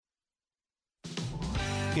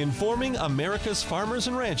Informing America's farmers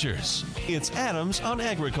and ranchers, it's Adams on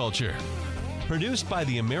Agriculture. Produced by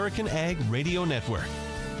the American Ag Radio Network.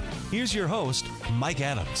 Here's your host, Mike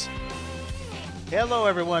Adams. Hello,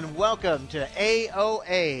 everyone. Welcome to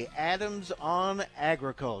AOA, Adams on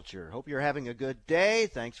Agriculture. Hope you're having a good day.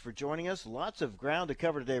 Thanks for joining us. Lots of ground to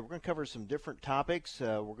cover today. We're going to cover some different topics.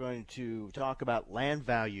 We're going to talk about land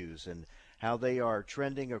values and how they are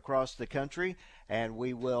trending across the country. And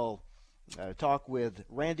we will talk with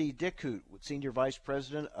Randy Dickhut, Senior Vice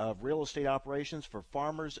President of Real Estate Operations for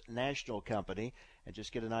Farmers National Company, and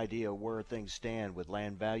just get an idea of where things stand with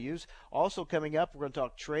land values. Also coming up, we're going to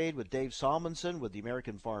talk trade with Dave Salmonsen with the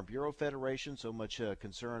American Farm Bureau Federation. So much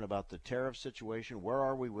concern about the tariff situation. Where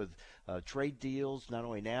are we with trade deals, not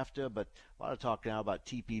only NAFTA, but a lot of talk now about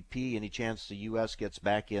TPP, any chance the U.S. gets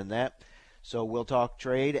back in that. So we'll talk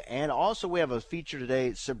trade. And also we have a feature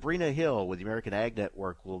today. Sabrina Hill with the American Ag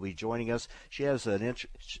Network will be joining us. She has an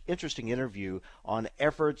interesting interview on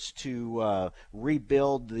efforts to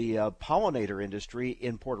rebuild the pollinator industry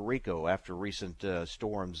in Puerto Rico after recent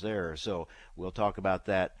storms there. So we'll talk about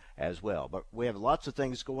that as well. But we have lots of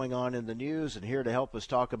things going on in the news, and here to help us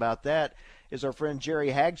talk about that is our friend Jerry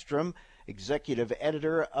Hagstrom, Executive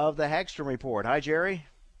Editor of the Hagstrom Report. Hi, Jerry.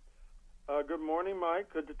 Good morning, Mike.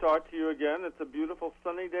 Good to talk to you again. It's a beautiful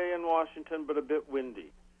sunny day in Washington, but a bit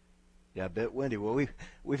windy. Yeah, a bit windy. Well,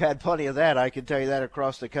 we've had plenty of that. I can tell you that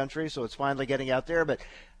across the country, so it's finally getting out there. But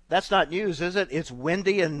that's not news, is it? It's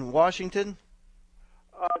windy in Washington?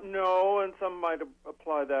 No, and some might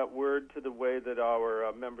apply that word to the way that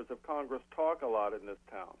our members of Congress talk a lot in this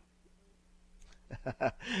town.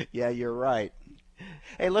 Yeah, you're right.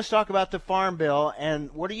 Hey, let's talk about the Farm Bill,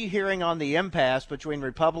 and what are you hearing on the impasse between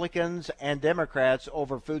Republicans and Democrats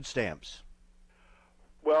over food stamps?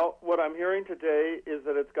 Well, what I'm hearing today is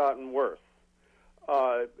that it's gotten worse.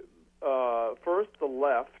 First, the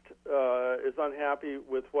left is unhappy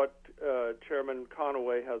with what Chairman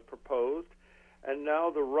Conaway has proposed, and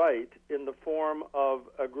now the right, in the form of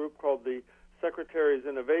a group called the Secretary's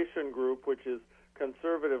Innovation Group, which is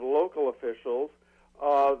conservative local officials,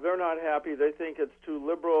 they're not happy. They think it's too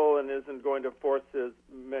liberal and isn't going to force as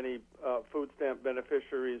many food stamp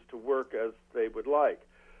beneficiaries to work as they would like.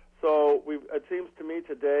 So it seems to me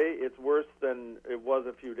today it's worse than it was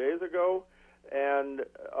a few days ago, and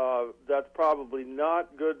that's probably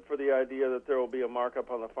not good for the idea that there will be a markup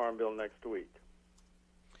on the Farm Bill next week.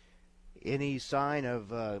 Any sign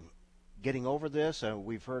of getting over this?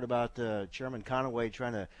 We've heard about Chairman Conaway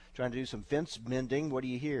trying to do some fence mending. What do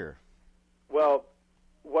you hear? Well,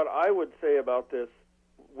 what I would say about this,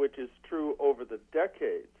 which is true over the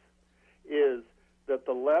decades, is that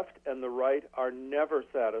the left and the right are never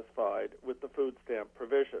satisfied with the food stamp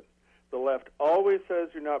provision. The left always says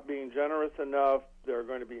you're not being generous enough, there are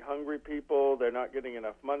going to be hungry people, they're not getting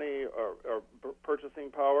enough money or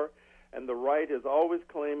purchasing power, and the right is always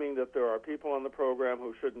claiming that there are people on the program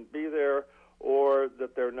who shouldn't be there or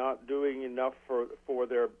that they're not doing enough for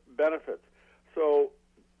their benefits. So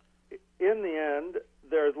in the end,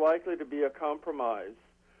 there's likely to be a compromise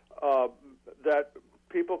that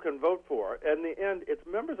people can vote for. In the end, it's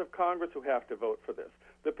members of Congress who have to vote for this.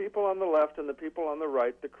 The people on the left and the people on the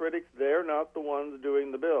right, the critics, they're not the ones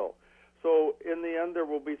doing the bill. So in the end, there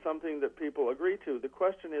will be something that people agree to. The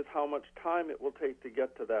question is how much time it will take to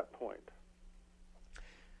get to that point.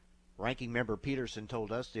 Ranking Member Peterson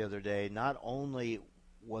told us the other day, not only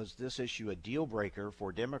was this issue a deal breaker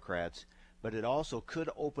for Democrats, but it also could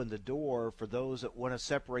open the door for those that want to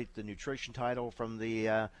separate the nutrition title from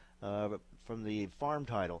the farm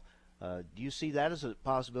title. Do you see that as a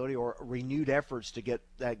possibility or renewed efforts to get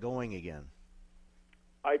that going again?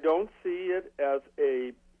 I don't see it as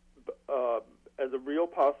a real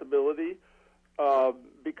possibility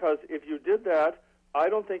because if you did that, I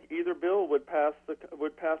don't think either bill would pass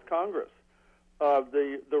Congress.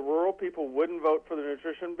 The rural people wouldn't vote for the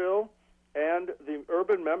nutrition bill, and the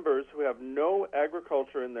urban members who have no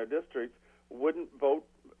agriculture in their districts wouldn't vote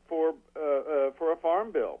for a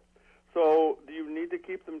farm bill. So you need to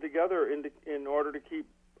keep them together in order to keep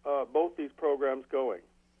both these programs going.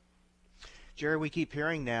 Jerry, we keep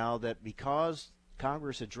hearing now that because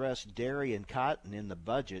Congress addressed dairy and cotton in the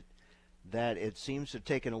budget, that it seems to have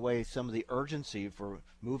taken away some of the urgency for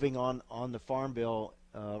moving on the farm bill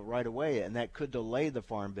right away, and that could delay the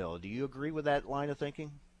farm bill. Do you agree with that line of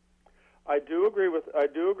thinking? I do agree with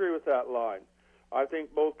that line. I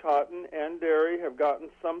think both cotton and dairy have gotten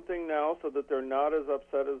something now so that they're not as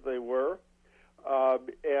upset as they were.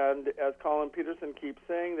 And as Colin Peterson keeps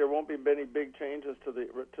saying, there won't be many big changes to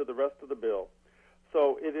the rest of the bill.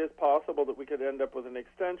 So it is possible that we could end up with an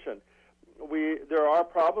extension. there are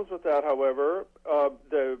problems with that. However,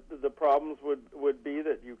 the problems would be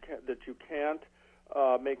that you can't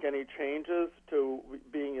make any changes to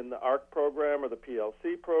being in the ARC program or the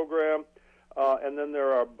PLC program, and then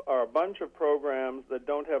there are a bunch of programs that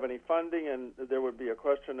don't have any funding, and there would be a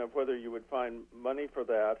question of whether you would find money for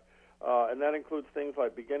that, and that includes things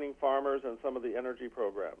like beginning farmers and some of the energy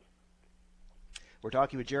programs. We're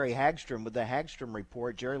talking with Jerry Hagstrom with the Hagstrom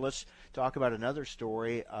Report. Jerry, let's talk about another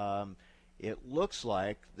story. It looks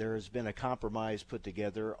like there has been a compromise put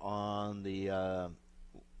together on the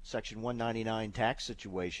Section 199 tax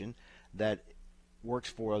situation that works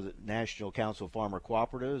for the National Council of Farmer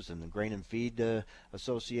Cooperatives and the Grain and Feed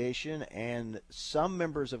Association and some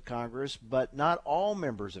members of Congress, but not all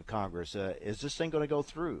members of Congress. Is this thing going to go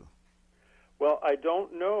through? Well, I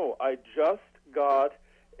don't know. I just got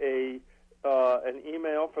an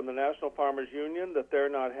email from the National Farmers Union that they're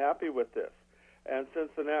not happy with this. And since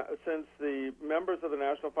the members of the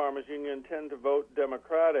National Farmers Union tend to vote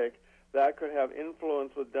Democratic, that could have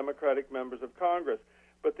influence with Democratic members of Congress.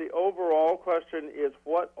 But the overall question is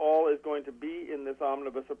what all is going to be in this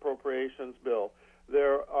omnibus appropriations bill.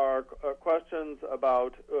 There are questions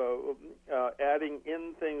about adding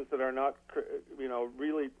in things that are not,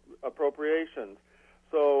 really appropriations.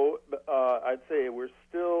 So I'd say we're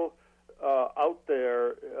still out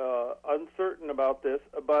there uncertain about this,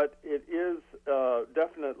 but it is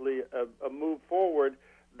definitely a move forward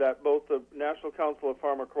that both the National Council of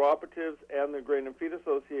Farmer Cooperatives and the Grain and Feed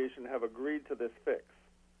Association have agreed to this fix.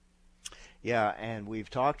 Yeah, and we've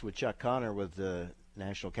talked with Chuck Connor with the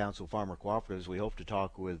National Council of Farmer Cooperatives. We hope to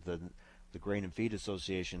talk with the Grain and Feed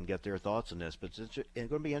Association and get their thoughts on this. But it's going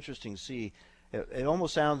to be interesting to see. It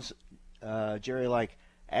almost sounds, Jerry, like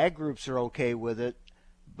ag groups are okay with it,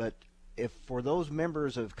 but if for those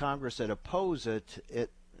members of Congress that oppose it,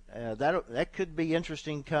 that could be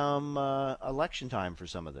interesting come election time for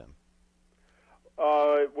some of them.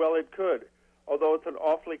 Well, it could, although it's an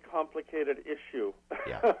awfully complicated issue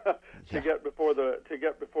to get before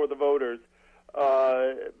the voters.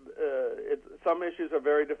 Some issues are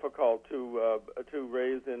very difficult to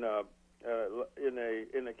raise in a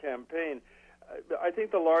campaign. I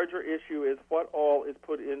think the larger issue is what all is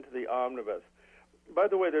put into the omnibus. By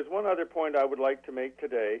the way, there's one other point I would like to make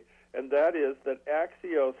today, and that is that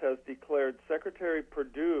Axios has declared Secretary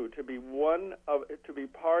Perdue to be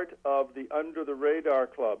part of the Under the Radar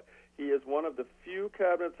Club. He is one of the few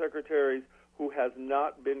cabinet secretaries who has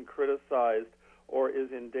not been criticized or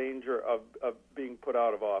is in danger of being put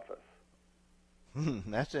out of office.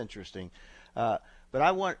 That's interesting. But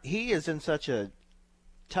he is in such a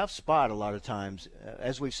tough spot a lot of times,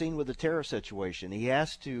 as we've seen with the tariff situation. He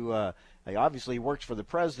has to, he obviously works for the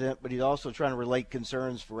president, but he's also trying to relate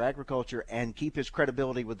concerns for agriculture and keep his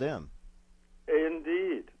credibility with them.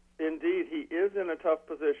 Indeed, he is in a tough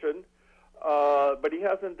position, but he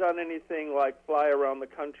hasn't done anything like fly around the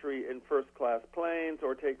country in first-class planes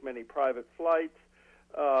or take many private flights.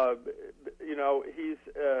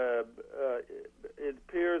 It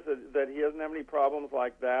appears that he doesn't have any problems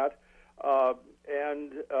like that.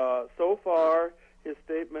 And so far, his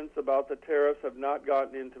statements about the tariffs have not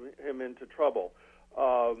gotten him into trouble.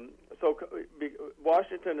 So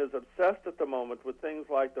Washington is obsessed at the moment with things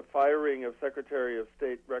like the firing of Secretary of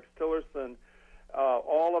State Rex Tillerson,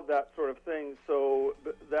 all of that sort of thing. So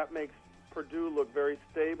that makes Perdue look very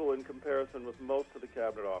stable in comparison with most of the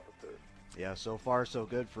cabinet officers. Yeah, so far so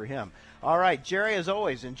good for him. All right, Jerry, as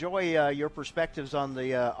always, enjoy your perspectives on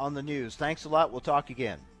the news. Thanks a lot. We'll talk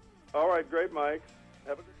again. All right, great, Mike.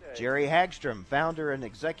 Have a good day. Jerry Hagstrom, founder and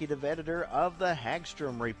executive editor of the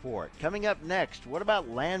Hagstrom Report. Coming up next, what about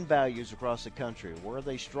land values across the country? Where are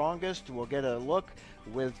they strongest? We'll get a look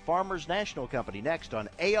with Farmers National Company next on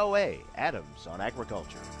AOA, Adams on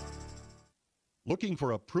Agriculture. Looking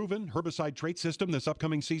for a proven herbicide trait system this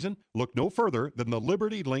upcoming season? Look no further than the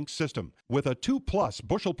Liberty Link system. With a 2+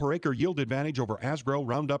 bushel per acre yield advantage over Asgrow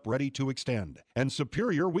Roundup Ready to Extend and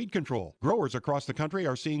superior weed control, growers across the country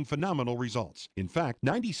are seeing phenomenal results. In fact,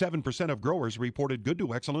 97% of growers reported good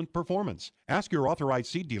to excellent performance. Ask your authorized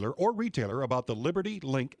seed dealer or retailer about the Liberty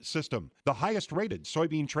Link system, the highest rated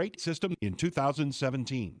soybean trait system in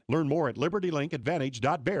 2017. Learn more at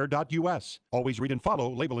libertylinkadvantage.bayer.us. Always read and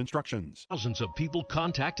follow label instructions. Thousands of of people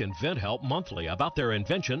contact InventHelp monthly about their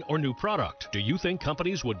invention or new product. Do you think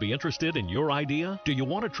companies would be interested in your idea? Do you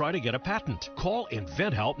want to try to get a patent? Call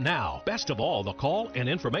InventHelp now. Best of all, the call and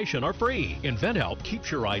information are free. InventHelp keeps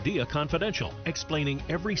your idea confidential, explaining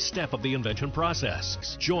every step of the invention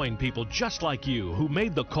process. Join people just like you who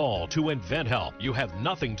made the call to InventHelp. You have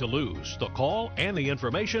nothing to lose. The call and the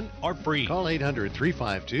information are free. Call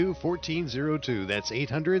 800-352-1402. That's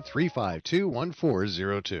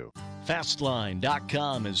 800-352-1402.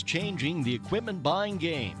 Fastline.com is changing the equipment buying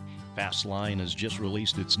game. Fastline has just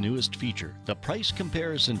released its newest feature, the Price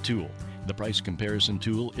Comparison Tool. The Price Comparison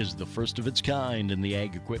Tool is the first of its kind in the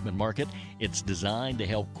ag equipment market. It's designed to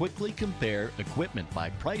help quickly compare equipment by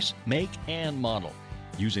price, make, and model.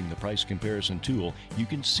 Using the Price Comparison Tool, you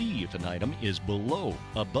can see if an item is below,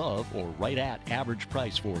 above, or right at average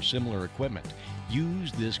price for similar equipment.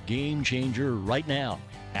 Use this game changer right now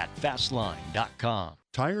at Fastline.com.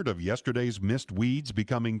 Tired of yesterday's missed weeds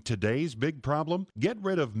becoming today's big problem? Get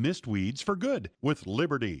rid of missed weeds for good with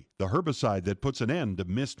Liberty, the herbicide that puts an end to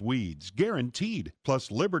missed weeds, guaranteed.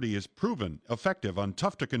 Plus, Liberty is proven effective on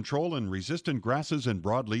tough-to-control and resistant grasses and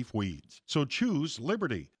broadleaf weeds. So choose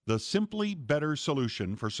Liberty, the simply better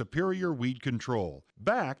solution for superior weed control,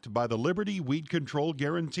 backed by the Liberty Weed Control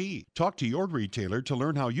Guarantee. Talk to your retailer to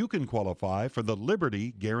learn how you can qualify for the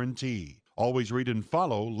Liberty Guarantee. Always read and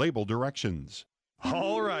follow label directions.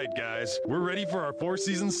 All right, guys, we're ready for our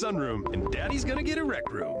four-season sunroom, and Daddy's gonna get a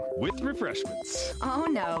rec room with refreshments. Oh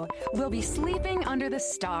no, we'll be sleeping under the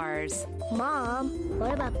stars. Mom,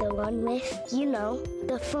 what about the one with,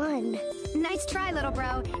 the fun? Nice try, little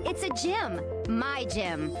bro. It's a gym. My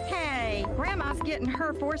gym. Hey, Grandma's getting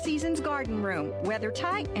her Four Seasons garden room. Weather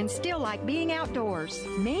tight and still like being outdoors.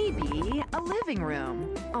 Maybe a living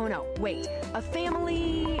room. Oh no, wait, a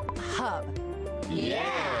family hub.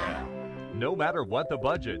 Yeah! No matter what the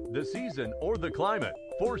budget, the season, or the climate,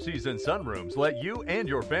 Four Seasons sunrooms let you and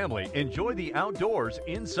your family enjoy the outdoors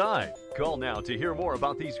inside. Call now to hear more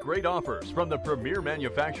about these great offers from the premier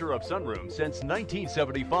manufacturer of sunrooms since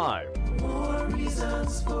 1975. More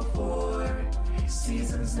reasons for Four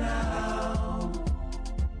Seasons now.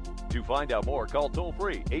 To find out more, call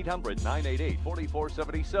toll-free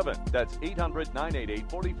 800-988-4477. That's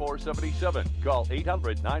 800-988-4477. Call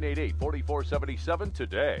 800-988-4477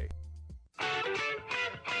 today.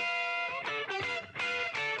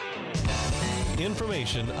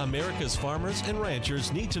 Information America's farmers and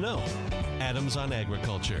ranchers need to know. Adams on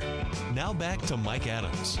Agriculture. Now back to Mike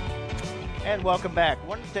Adams. And welcome back. I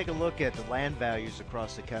wanted to take a look at the land values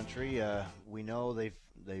across the country. We know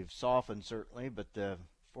they've softened certainly, but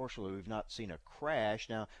fortunately we've not seen a crash.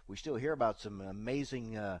 Now we still hear about some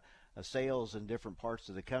amazing sales in different parts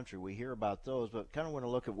of the country. We hear about those, but kind of want to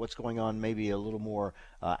look at what's going on maybe a little more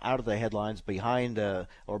out of the headlines, behind or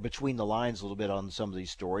between the lines a little bit on some of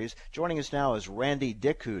these stories. Joining us now is Randy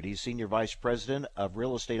Dickhut. He's Senior Vice President of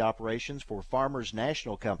Real Estate Operations for Farmers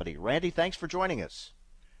National Company. Randy, thanks for joining us.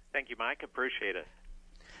 Thank you, Mike. Appreciate it.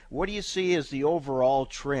 What do you see as the overall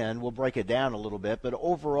trend? We'll break it down a little bit, but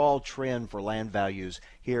overall trend for land values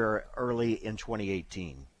here early in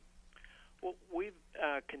 2018. Well, we've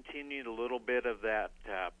continued a little bit of that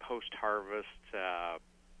post-harvest,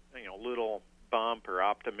 little bump or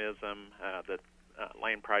optimism that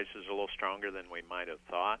land prices are a little stronger than we might have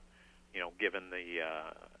thought, given the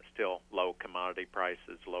still low commodity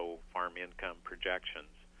prices, low farm income projections.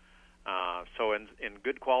 So in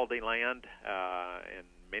good quality land in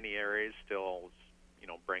many areas still,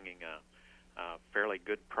 bringing a fairly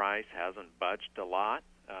good price, hasn't budged a lot,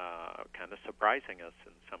 kind of surprising us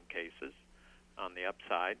in some cases on the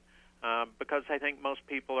upside, because I think most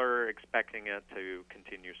people are expecting it to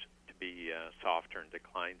continue to be softer and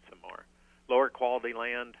decline some more. Lower quality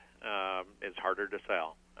land is harder to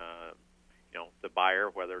sell. The buyer,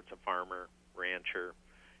 whether it's a farmer, rancher,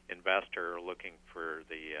 investor, are looking for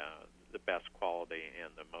the best quality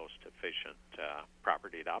and the most efficient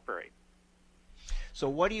property to operate. So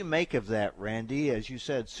what do you make of that, Randy? As you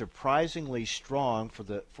said, surprisingly strong for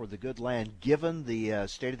the good land, given the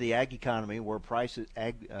state of the ag economy, where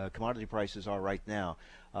commodity prices are right now.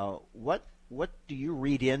 What do you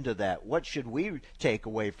read into that? What should we take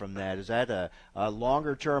away from that? Is that a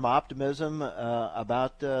longer-term optimism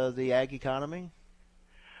about the ag economy?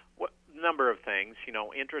 Number of things.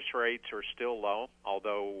 Interest rates are still low,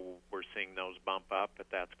 although we're seeing those bump up, but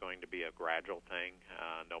that's going to be a gradual thing.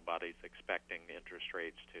 Nobody's expecting interest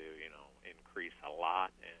rates to, increase a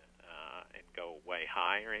lot and go way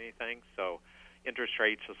high or anything. So interest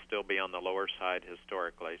rates will still be on the lower side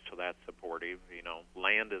historically, so that's supportive.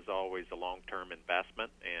 Land is always a long-term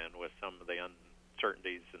investment, and with some of the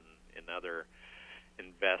uncertainties in other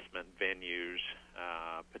investment venues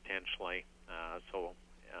potentially. So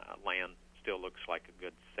land still looks like a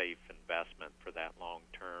good, safe investment for that long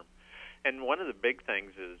term. And one of the big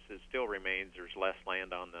things is it still remains there's less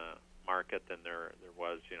land on the market than there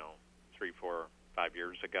was, 3, 4, 5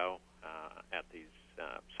 years ago at these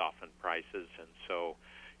softened prices. And so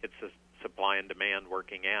it's a supply and demand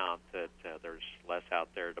working out that there's less out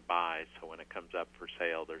there to buy. So when it comes up for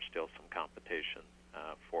sale, there's still some competition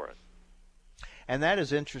for it. And that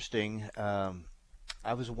is interesting.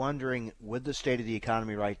 I was wondering, with the state of the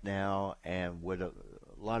economy right now, and would a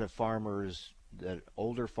lot of farmers, that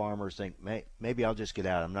older farmers, think maybe I'll just get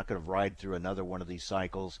out. I'm not going to ride through another one of these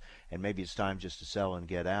cycles, and maybe it's time just to sell and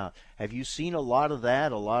get out. Have you seen a lot of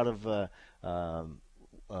that? A lot of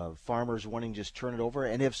farmers wanting to just turn it over?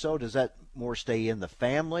 And if so, does that more stay in the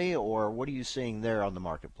family, or what are you seeing there on the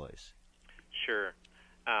marketplace? Sure.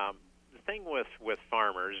 The thing with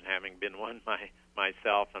farmers, and having been one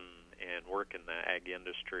myself and work in the ag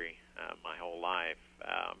industry my whole life,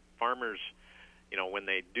 farmers, when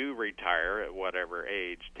they do retire at whatever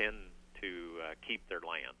age, tend to keep their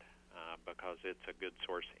land because it's a good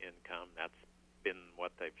source of income. That's been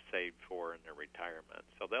what they've saved for in their retirement.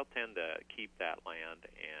 So they'll tend to keep that land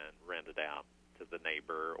and rent it out to the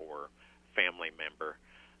neighbor or family member,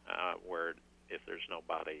 where if there's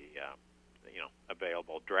nobody,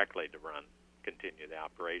 available directly to continue the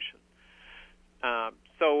operation.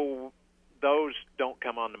 So those don't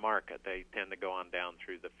come on the market. They tend to go on down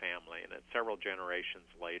through the family, and it's several generations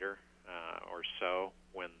later or so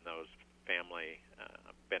when those family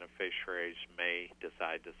beneficiaries may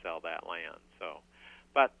decide to sell that land.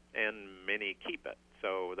 And many keep it.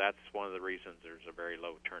 So that's one of the reasons there's a very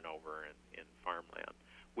low turnover in farmland.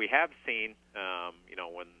 We have seen,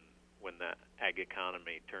 when the ag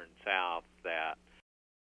economy turned south, that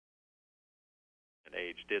an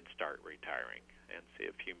age did start retiring, and see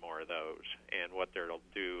a few more of those. And what they'll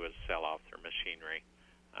do is sell off their machinery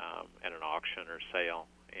at an auction or sale,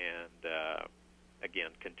 and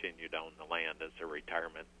again continue to own the land as their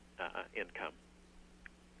retirement income.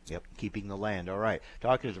 Yep, keeping the land. All right.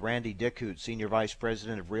 Talking with Randy Dickhut, Senior Vice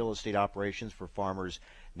President of Real Estate Operations for Farmers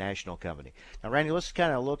National Company. Now, Randy, let's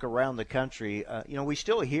kind of look around the country. We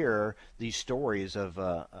still hear these stories of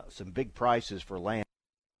some big prices for land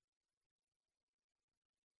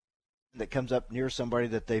that comes up near somebody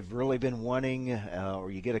that they've really been wanting,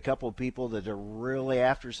 or you get a couple of people that are really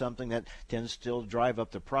after something that tends to still drive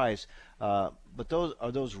up the price. But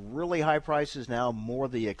those really high prices now more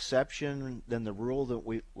the exception than the rule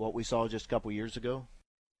that what we saw just a couple of years ago?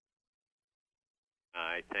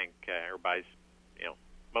 I think everybody's,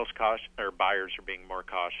 most cautious, or buyers are being more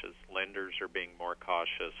cautious, lenders are being more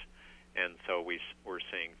cautious, and so we're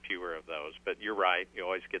seeing fewer of those. But you're right, you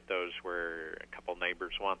always get those where a couple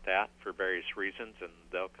neighbors want that for various reasons, and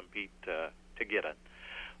they'll compete to get it.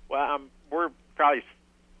 Well, we're probably,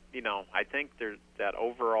 I think there's that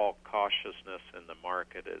overall cautiousness in the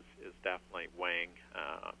market is definitely weighing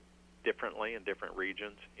differently in different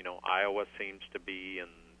regions. Iowa seems to be, and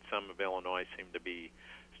some of Illinois seem to be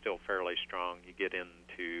still fairly strong. You get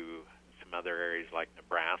into some other areas like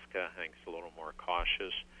Nebraska, I think it's a little more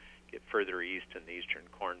cautious. Get further east in the eastern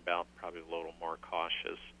Corn Belt, probably a little more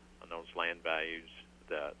cautious on those land values.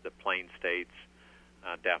 The Plain States,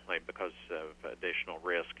 definitely because of additional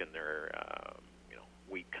risk in their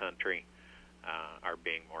wheat country, are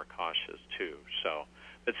being more cautious too. So,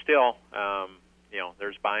 but still,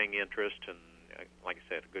 there's buying interest, and like I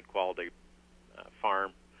said, a good quality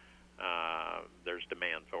farm. There's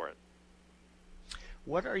demand for it.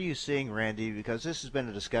 What are you seeing, Randy? Because this has been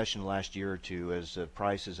a discussion last year or two as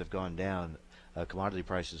prices have gone down, commodity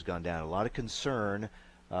prices have gone down. A lot of concern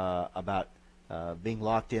about being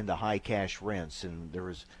locked into high cash rents, and there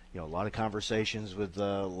was a lot of conversations with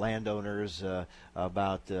landowners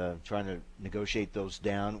about trying to negotiate those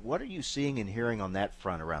down. What are you seeing and hearing on that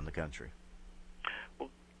front around the country?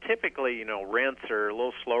 Typically, rents are a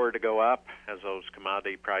little slower to go up as those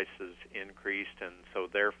commodity prices increased, and so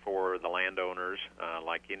therefore the landowners,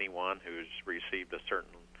 like anyone who's received a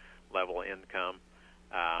certain level of income,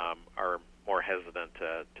 are more hesitant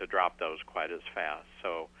to drop those quite as fast.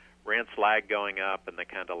 So rents lag going up, and they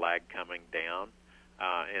kind of lag coming down.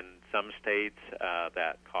 In some states,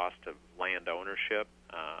 that cost of land ownership,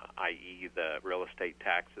 i.e. the real estate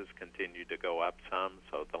taxes, continue to go up some,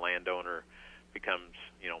 so the landowner becomes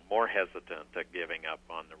more hesitant at giving up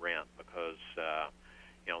on the rent because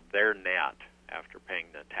their net after paying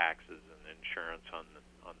the taxes and insurance on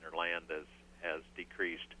their land has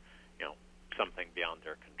decreased something beyond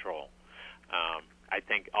their control. I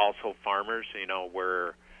think also farmers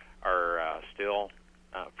are still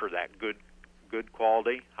for that good good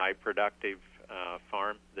quality, high productive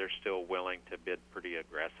farm, they're still willing to bid pretty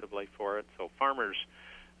aggressively for it. So farmers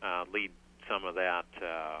lead some of that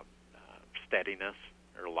steadiness,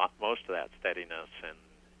 or most of that steadiness and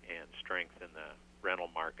strength in the rental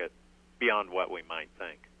market beyond what we might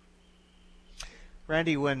think.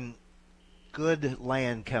 Randy, when good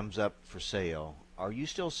land comes up for sale, are you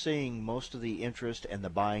still seeing most of the interest and the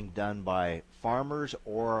buying done by farmers,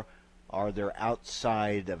 or are there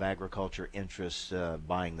outside of agriculture interests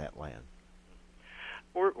buying that land?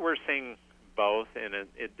 We're seeing both, and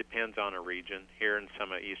it depends on a region. Here in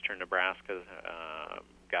some of eastern Nebraska,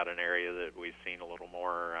 got an area that we've seen a little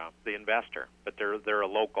more the investor, but they're a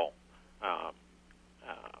local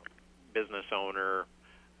business owner,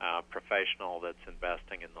 professional that's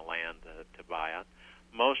investing in the land to buy it.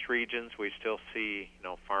 Most regions we still see,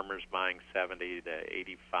 farmers buying 70 to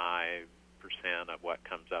 85% of what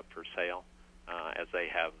comes up for sale, as they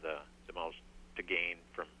have the most to gain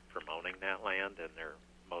from owning that land, and they're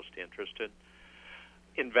most interested.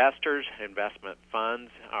 Investors, investment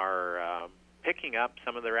funds are picking up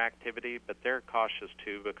some of their activity, but they're cautious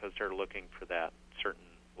too because they're looking for that certain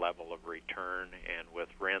level of return, and with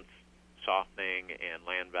rents softening and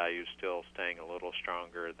land values still staying a little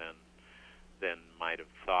stronger than might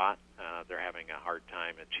have thought, they're having a hard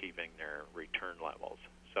time achieving their return levels.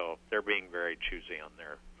 So they're being very choosy on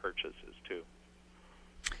their purchases too.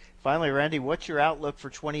 Finally, Randy, what's your outlook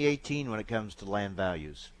for 2018 when it comes to land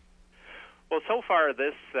values? Well, so far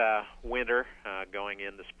this winter, going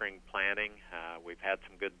into spring planting, we've had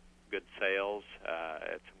some good sales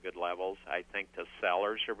at some good levels. I think the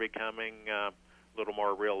sellers are becoming a little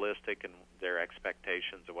more realistic in their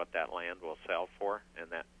expectations of what that land will sell for,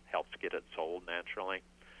 and that helps get it sold naturally.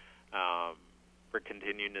 We're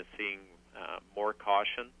continuing to see more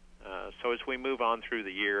caution. So as we move on through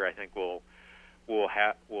the year, I think we'll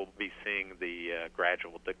be seeing the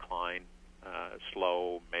gradual decline,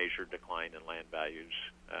 slow, measured decline in land values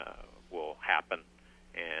will happen,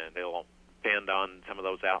 and it'll depend on some of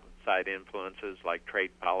those outside influences like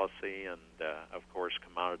trade policy and, of course,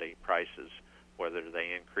 commodity prices, whether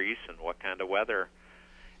they increase and what kind of weather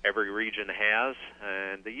every region has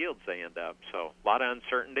and the yields they end up. So a lot of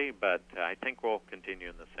uncertainty, but I think we'll continue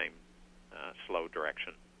in the same slow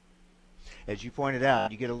direction. As you pointed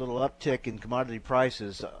out, you get a little uptick in commodity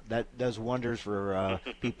prices. That does wonders for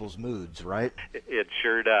people's moods, right? It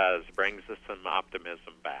sure does. Brings us some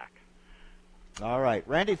optimism back. All right.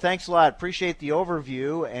 Randy, thanks a lot. Appreciate the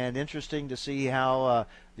overview, and interesting to see how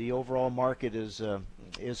the overall market is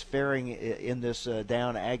faring in this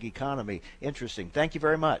down ag economy. Interesting. Thank you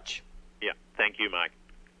very much. Yeah. Thank you, Mike.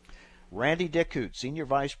 Randy Dickhut, Senior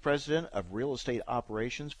Vice President of Real Estate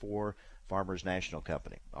Operations for Farmers National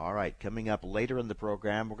Company. All right, coming up later in the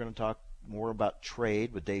program, we're going to talk more about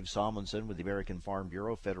trade with Dave Salmonsen with the American Farm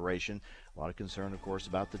Bureau Federation. A lot of concern, of course,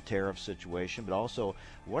 about the tariff situation, but also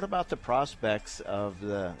what about the prospects of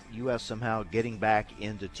the U.S. somehow getting back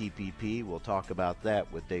into TPP? We'll talk about that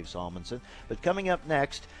with Dave Salmonsen. But coming up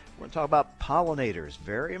next, we're going to talk about pollinators,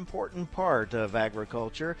 very important part of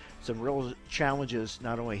agriculture. Some real challenges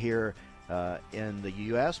not only here in the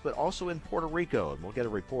U.S., but also in Puerto Rico. And we'll get a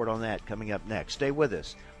report on that coming up next. Stay with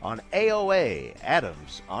us on AOA,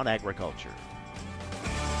 Adams on Agriculture.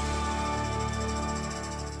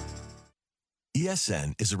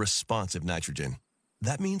 ESN is a responsive nitrogen.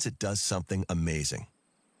 That means it does something amazing.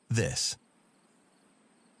 This.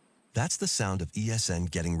 That's the sound of ESN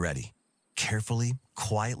getting ready. Carefully,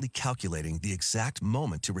 quietly calculating the exact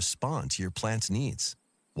moment to respond to your plant's needs.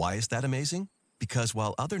 Why is that amazing? Because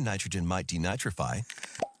while other nitrogen might denitrify,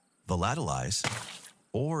 volatilize,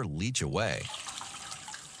 or leach away,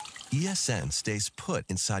 ESN stays put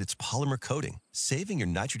inside its polymer coating, saving your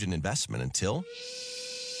nitrogen investment until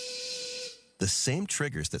the same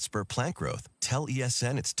triggers that spur plant growth tell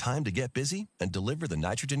ESN it's time to get busy and deliver the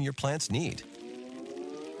nitrogen your plants need.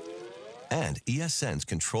 And ESN's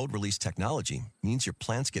controlled release technology means your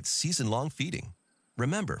plants get season-long feeding.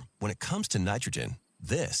 Remember, when it comes to nitrogen,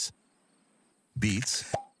 this beats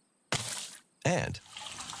and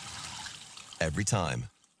every time.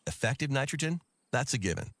 Effective nitrogen, that's a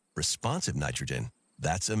given. Responsive nitrogen,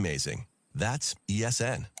 that's amazing. That's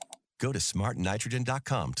ESN. Go to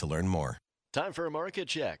smartnitrogen.com to learn more. Time for a market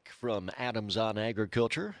check from Adams on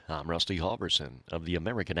Agriculture. I'm Rusty Halverson of the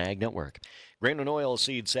American Ag Network. Grain and oil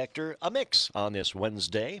seed sector, a mix on this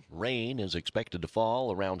Wednesday. Rain is expected to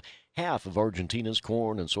fall around half of Argentina's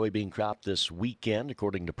corn and soybean crop this weekend,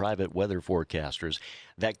 according to private weather forecasters.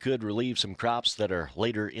 That could relieve some crops that are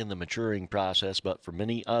later in the maturing process, but for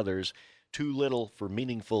many others, too little for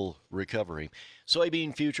meaningful recovery.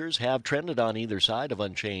 Soybean futures have trended on either side of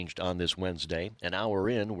unchanged on this Wednesday. An hour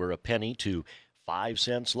in, we're a penny to 5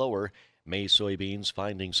 cents lower. May soybeans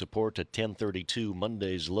finding support at 10.32,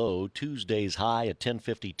 Monday's low, Tuesday's high at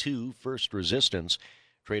 10.52, first resistance.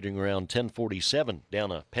 Trading around 10.47,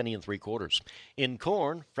 down a penny and 3/4. In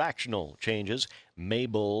corn, fractional changes. May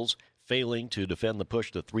bulls failing to defend the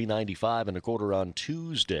push to 3.95 1/4 on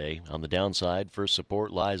Tuesday. On the downside, first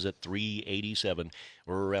support lies at 3.87.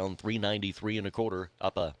 We're around 3.93 1/4,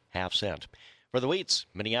 up a half cent. For the wheats,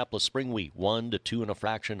 Minneapolis spring wheat 1 to 2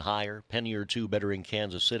 1/fraction higher, penny or two better in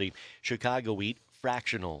Kansas City. Chicago wheat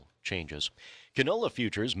fractional changes. Canola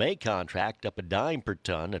futures may contract up a dime per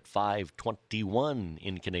ton at 5.21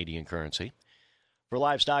 in Canadian currency. For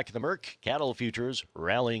livestock at the Merc, cattle futures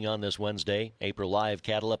rallying on this Wednesday. April live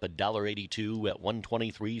cattle up $1.82 at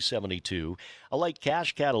 123.72. A light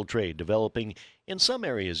cash cattle trade developing in some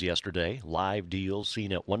areas yesterday. Live deals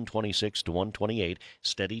seen at 126 to 128,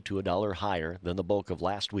 steady to $1 higher than the bulk of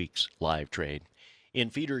last week's live trade. In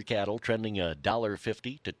feeder cattle, trending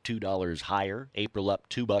 $1.50 to $2 higher. April up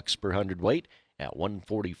 $2 per hundredweight at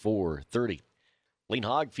 144.30. Lean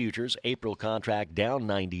hog futures, April contract down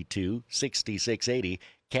 92, 66.80.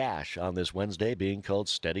 Cash on this Wednesday being called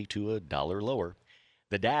steady to $1 lower.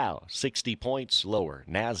 The Dow 60 points lower.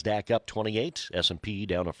 NASDAQ up 28, S&P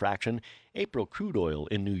down a fraction. April crude oil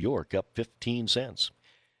in New York up 15 cents.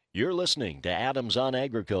 You're listening to Adams on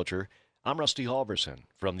Agriculture. I'm Rusty Halverson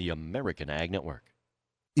from the American Ag Network.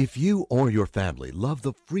 If you or your family love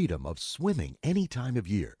the freedom of swimming any time of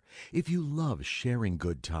year, if you love sharing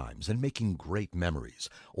good times and making great memories,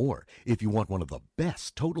 or if you want one of the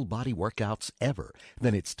best total body workouts ever,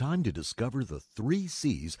 then it's time to discover the 3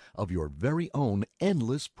 C's of your very own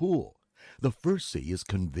endless pool. The first C is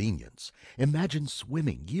convenience. Imagine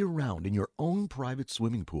swimming year-round in your own private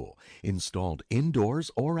swimming pool, installed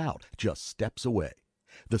indoors or out, just steps away.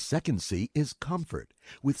 The second C is comfort.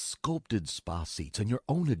 With sculpted spa seats and your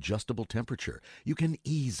own adjustable temperature, you can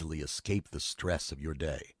easily escape the stress of your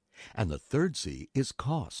day. And the third C is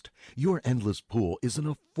cost. Your endless pool is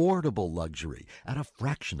an affordable luxury at a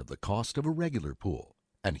fraction of the cost of a regular pool.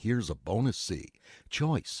 And here's a bonus C,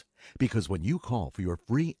 choice. Because when you call for your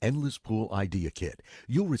free Endless Pool Idea Kit,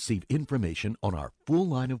 you'll receive information on our full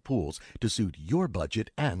line of pools to suit your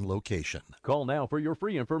budget and location. Call now for your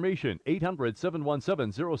free information.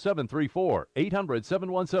 800-717-0734.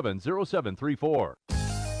 800-717-0734.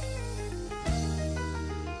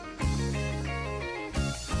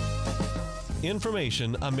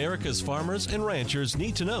 Information America's farmers and ranchers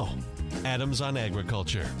need to know. Adams on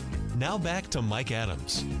Agriculture. Now back to Mike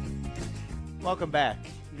Adams. Welcome back.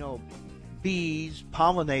 You know, bees,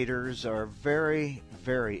 pollinators are very,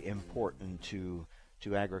 very important to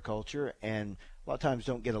agriculture, and a lot of times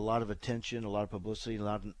don't get a lot of attention, a lot of publicity,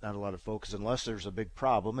 not a lot of focus unless there's a big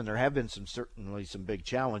problem. And there have been certainly some big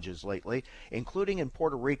challenges lately, including in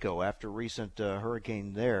Puerto Rico after a recent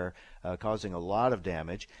hurricane there causing a lot of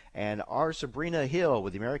damage. And our Sabrina Hill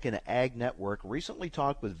with the American Ag Network recently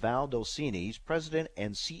talked with Val Dolcini. He's president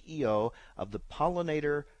and CEO of the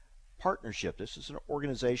Pollinator Partnership. This is an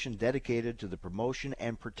organization dedicated to the promotion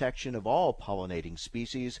and protection of all pollinating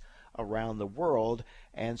species around the world.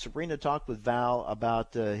 And Sabrina talked with Val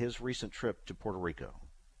about his recent trip to Puerto Rico.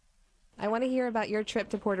 I want to hear about your trip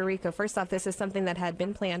to Puerto Rico. First off, this is something that had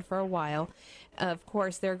been planned for a while. Of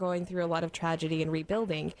course, they're going through a lot of tragedy and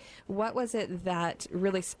rebuilding. What was it that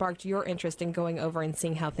really sparked your interest in going over and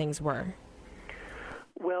seeing how things were?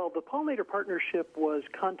 Well, the Pollinator Partnership was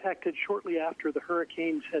contacted shortly after the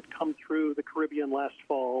hurricanes had come through the Caribbean last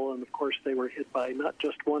fall, and of course they were hit by not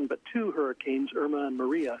just one but 2 hurricanes, Irma and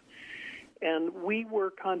Maria. And we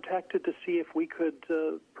were contacted to see if we could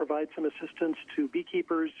provide some assistance to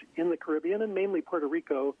beekeepers in the Caribbean and mainly Puerto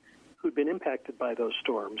Rico who'd been impacted by those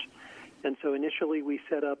storms. And so initially we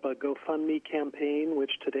set up a GoFundMe campaign,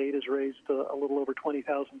 which to date has raised a little over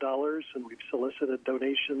 $20,000, and we've solicited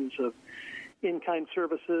donations of in-kind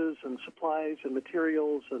services and supplies and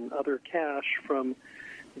materials and other cash from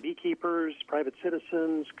beekeepers, private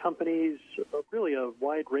citizens, companies, really a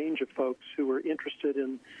wide range of folks who are interested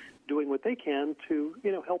in doing what they can to,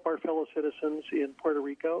 help our fellow citizens in Puerto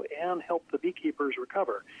Rico and help the beekeepers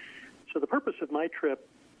recover. So the purpose of my trip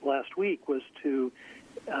last week was to,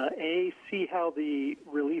 see how the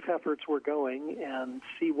relief efforts were going and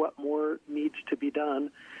see what more needs to be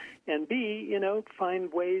done, and B,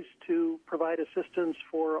 find ways to provide assistance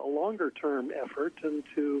for a longer-term effort and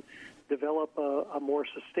to develop a more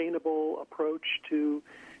sustainable approach to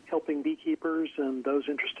helping beekeepers and those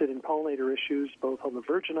interested in pollinator issues, both on the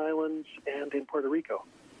Virgin Islands and in Puerto Rico.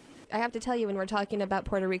 I have to tell you, when we're talking about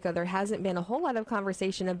Puerto Rico, there hasn't been a whole lot of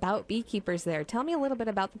conversation about beekeepers there. Tell me a little bit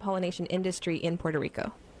about the pollination industry in Puerto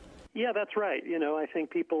Rico. Yeah, that's right. I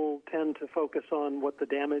think people tend to focus on what the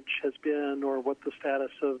damage has been or what the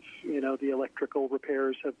status of, the electrical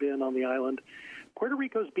repairs have been on the island. Puerto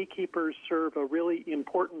Rico's beekeepers serve a really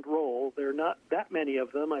important role. There are not that many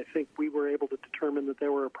of them. I think we were able to determine that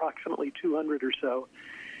there were approximately 200 or so.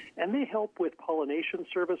 And they help with pollination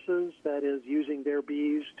services, that is, using their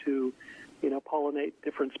bees to, pollinate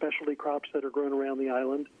different specialty crops that are grown around the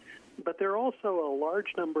island. But there are also a large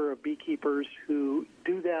number of beekeepers who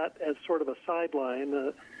do that as sort of a sideline,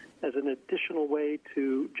 as an additional way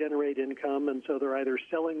to generate income. And so they're either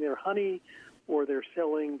selling their honey or they're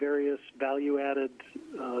selling various value-added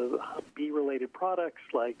bee-related products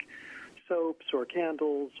like soaps or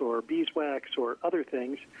candles or beeswax or other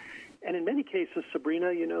things. And in many cases,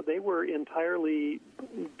 Sabrina, they were entirely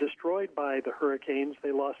destroyed by the hurricanes.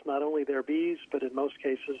 They lost not only their bees, but in most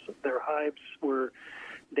cases their hives were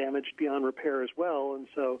damaged beyond repair as well. And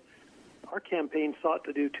so our campaign sought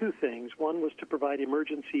to do two things. One was to provide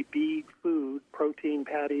emergency bee food, protein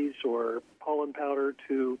patties or pollen powder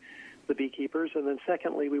to the beekeepers. And then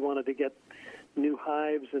secondly, we wanted to get new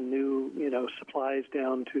hives and new, supplies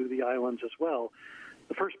down to the islands as well.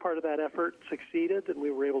 The first part of that effort succeeded, and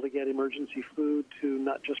we were able to get emergency food to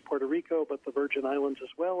not just Puerto Rico, but the Virgin Islands as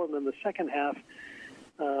well. And then the second half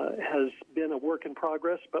has been a work in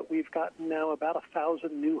progress, but we've gotten now about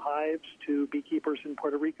 1,000 new hives to beekeepers in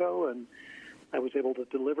Puerto Rico, and I was able to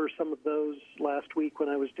deliver some of those last week when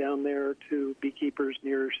I was down there to beekeepers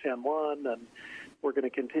near San Juan, and we're going to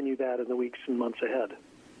continue that in the weeks and months ahead.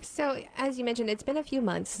 So, as you mentioned, it's been a few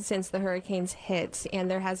months since the hurricanes hit, and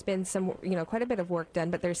there has been some, quite a bit of work done,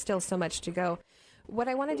 but there's still so much to go. What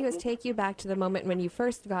I want to do is take you back to the moment when you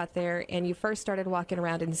first got there and you first started walking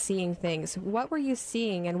around and seeing things. What were you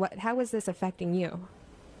seeing, and how was this affecting you?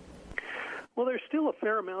 Well, there's still a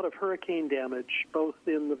fair amount of hurricane damage, both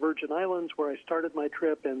in the Virgin Islands, where I started my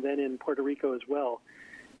trip, and then in Puerto Rico as well.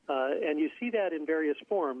 And you see that in various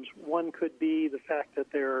forms. One could be the fact that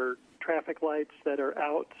there are traffic lights that are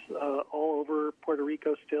out all over Puerto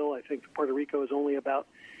Rico still. I think Puerto Rico is only about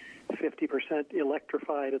 50%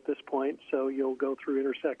 electrified at this point, so you'll go through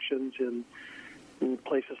intersections in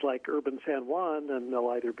places like urban San Juan, and there'll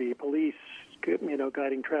either be police,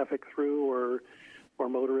 guiding traffic through, or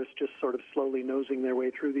motorists just sort of slowly nosing their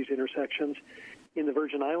way through these intersections. In the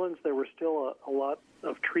Virgin Islands, there were still a lot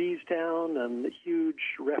of trees down and huge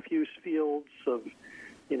refuse fields of,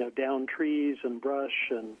 downed trees and brush.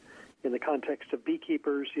 And in the context of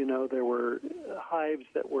beekeepers, there were hives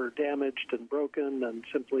that were damaged and broken and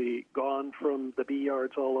simply gone from the bee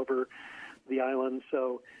yards all over the island.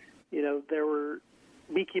 So, there were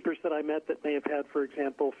beekeepers that I met that may have had, for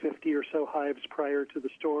example, 50 or so hives prior to the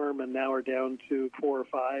storm and now are down to 4 or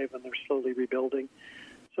 5, and they're slowly rebuilding.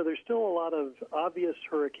 So there's still a lot of obvious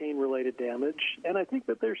hurricane-related damage, and I think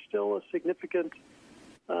that there's still a significant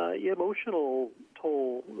emotional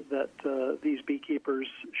toll that these beekeepers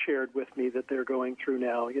shared with me that they're going through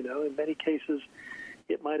now. In many cases,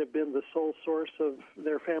 it might have been the sole source of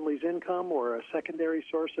their family's income or a secondary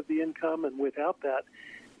source of the income, and without that,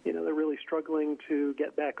 they're really struggling to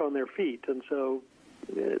get back on their feet. And so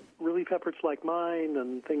relief efforts like mine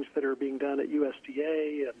and things that are being done at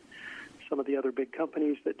USDA and some of the other big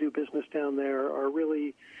companies that do business down there are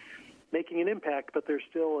really making an impact, but there's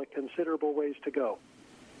still a considerable ways to go.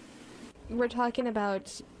 We're talking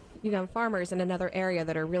about, farmers in another area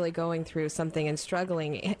that are really going through something and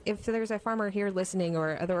struggling. If there's a farmer here listening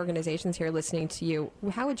or other organizations here listening to you,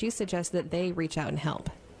 how would you suggest that they reach out and help?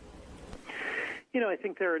 I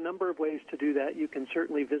think there are a number of ways to do that. You can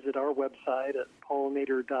certainly visit our website at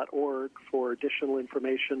pollinator.org for additional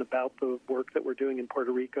information about the work that we're doing in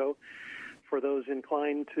Puerto Rico. For those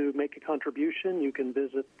inclined to make a contribution, you can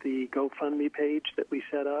visit the GoFundMe page that we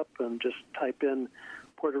set up and just type in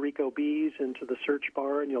Puerto Rico bees into the search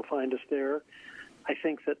bar and you'll find us there. I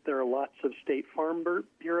think that there are lots of state farm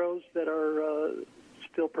bureaus that are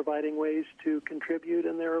still providing ways to contribute,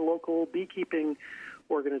 and there are local beekeeping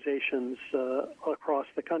organizations across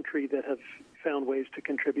the country that have found ways to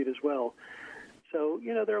contribute as well. So,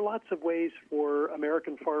 there are lots of ways for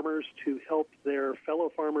American farmers to help their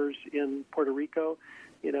fellow farmers in Puerto Rico.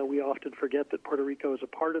 We often forget that Puerto Rico is a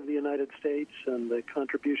part of the United States, and the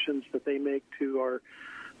contributions that they make to our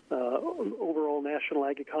overall national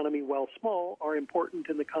ag economy, while small, are important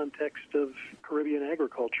in the context of Caribbean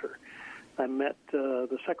agriculture. I met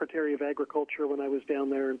the Secretary of Agriculture when I was down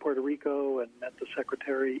there in Puerto Rico, and met the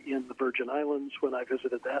Secretary in the Virgin Islands when I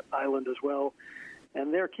visited that island as well.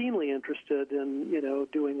 And they're keenly interested in,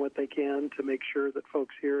 doing what they can to make sure that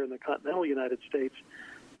folks here in the continental United States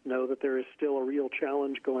know that there is still a real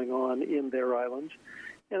challenge going on in their islands.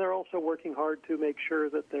 And they're also working hard to make sure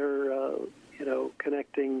that they're,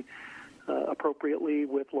 connecting appropriately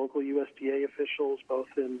with local USDA officials, both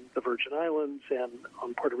in the Virgin Islands and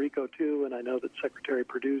on Puerto Rico, too. And I know that Secretary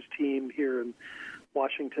Perdue's team here in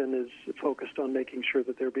Washington is focused on making sure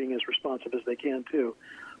that they're being as responsive as they can, too.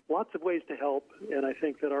 Lots of ways to help, and I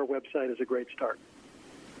think that our website is a great start.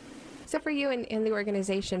 So for you in the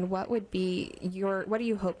organization, what are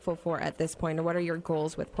you hopeful for at this point, or what are your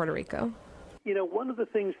goals with Puerto Rico? One of the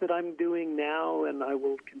things that I'm doing now, and I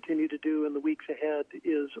will continue to do in the weeks ahead,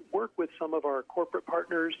 is work with some of our corporate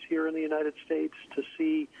partners here in the United States to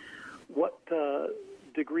see what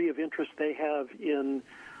degree of interest they have in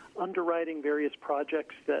underwriting various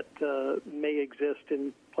projects that may exist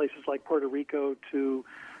in places like Puerto Rico to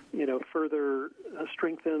further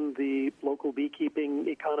strengthen the local beekeeping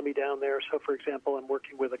economy down there. So, for example, I'm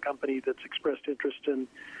working with a company that's expressed interest in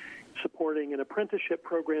supporting an apprenticeship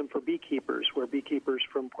program for beekeepers, where beekeepers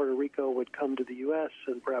from Puerto Rico would come to the U.S.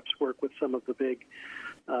 and perhaps work with some of the big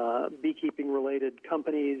beekeeping-related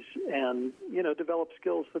companies and, develop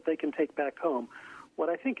skills that they can take back home. What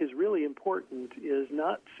I think is really important is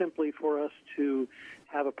not simply for us to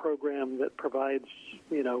have a program that provides,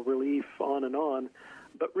 relief on and on,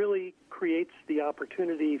 but really creates the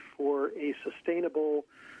opportunity for a sustainable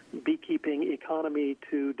beekeeping economy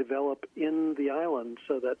to develop in the island,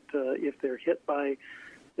 so that if they're hit by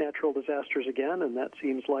natural disasters again, and that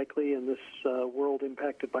seems likely in this world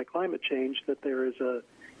impacted by climate change, that there is a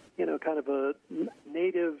kind of a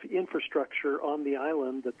native infrastructure on the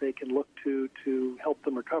island that they can look to help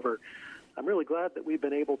them recover. I'm really glad that we've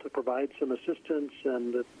been able to provide some assistance,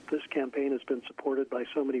 and that this campaign has been supported by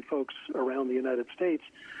so many folks around the United States.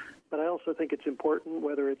 But I also think it's important,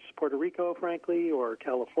 whether it's Puerto Rico, frankly, or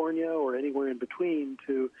California, or anywhere in between,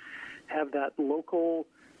 to have that local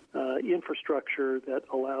infrastructure that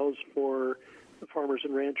allows for the farmers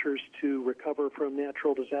and ranchers to recover from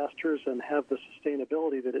natural disasters and have the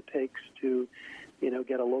sustainability that it takes to,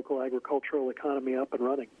 get a local agricultural economy up and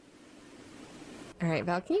running. All right,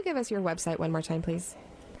 Val, can you give us your website one more time, please?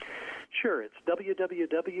 Sure, it's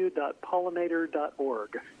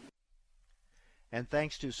www.pollinator.org. And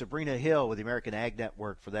thanks to Sabrina Hill with the American Ag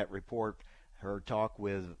Network for that report. Her talk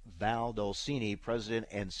with Val Dolcini, President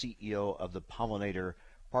and CEO of the Pollinator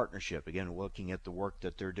Partnership. Again, looking at the work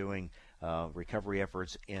that they're doing, recovery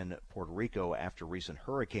efforts in Puerto Rico after recent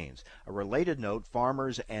hurricanes. A related note,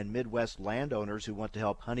 farmers and Midwest landowners who want to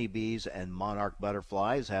help honeybees and monarch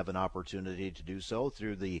butterflies have an opportunity to do so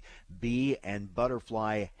through the Bee and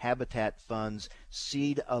Butterfly Habitat Fund's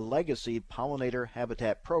Seed a Legacy Pollinator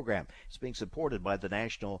Habitat Program. It's being supported by the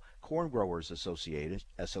National Corn Growers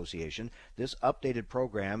Association. This updated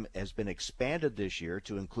program has been expanded this year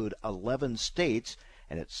to include 11 states,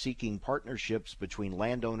 and it's seeking partnerships between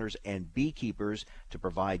landowners and beekeepers to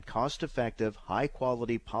provide cost-effective,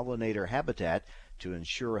 high-quality pollinator habitat to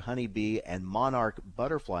ensure honeybee and monarch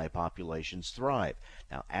butterfly populations thrive.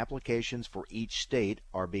 Now, applications for each state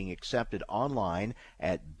are being accepted online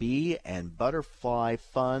at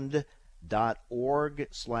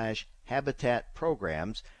beeandbutterflyfund.org/habitat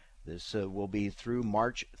programs. This will be through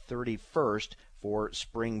March 31st for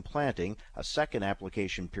spring planting. A second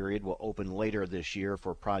application period will open later this year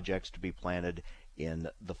for projects to be planted in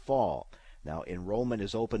the fall. Now, enrollment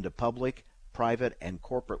is open to public, private, and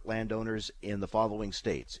corporate landowners in the following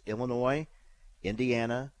states: Illinois,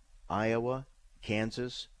 Indiana, Iowa,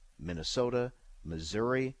 Kansas, Minnesota,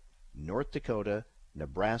 Missouri, North Dakota,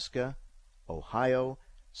 Nebraska, Ohio,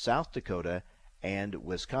 South Dakota, and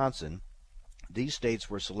Wisconsin. These states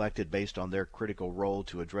were selected based on their critical role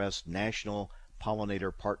to address National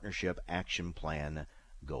Pollinator Partnership Action Plan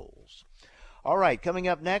goals. All right, coming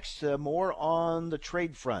up next, more on the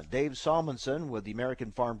trade front. Dave Salmonsen with the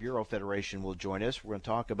American Farm Bureau Federation will join us. We're going to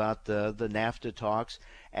talk about the NAFTA talks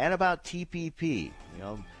and about TPP.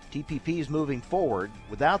 TPP is moving forward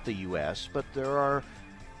without the U.S., but there are,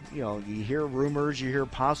 you hear rumors, you hear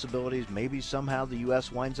possibilities. Maybe somehow the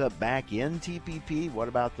U.S. winds up back in TPP. What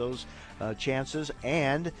about those chances?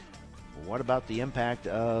 And what about the impact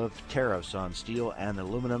of tariffs on steel and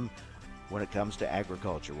aluminum when it comes to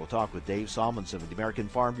agriculture? We'll talk with Dave Salmonsen of the American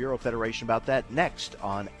Farm Bureau Federation about that next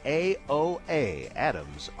on AOA,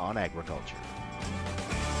 Adams on Agriculture.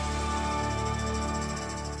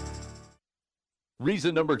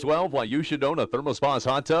 Reason number 12 why you should own a ThermoSpa's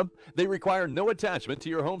hot tub? They require no attachment to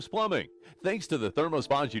your home's plumbing. Thanks to the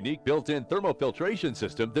ThermoSpa's unique built-in thermofiltration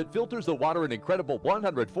system that filters the water an incredible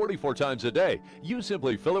 144 times a day, you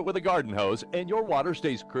simply fill it with a garden hose and your water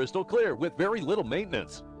stays crystal clear with very little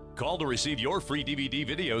maintenance. Call to receive your free DVD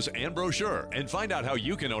videos and brochure and find out how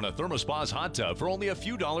you can own a ThermoSpa's hot tub for only a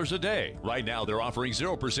few dollars a day. Right now, they're offering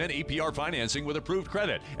 0% APR financing with approved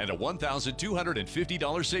credit and a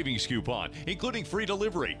 $1,250 savings coupon, including free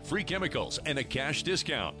delivery, free chemicals, and a cash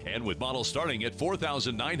discount. And with models starting at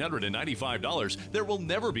 $4,995, there will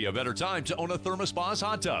never be a better time to own a ThermoSpa's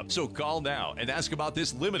hot tub. So call now and ask about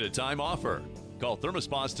this limited time offer. Call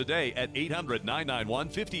ThermoSpas today at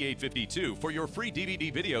 800-991-5852 for your free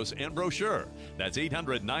DVD videos and brochure. That's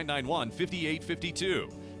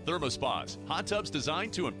 800-991-5852. ThermoSpas, hot tubs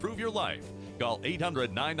designed to improve your life. Call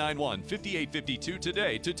 800-991-5852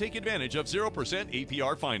 today to take advantage of 0%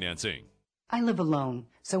 APR financing. I live alone,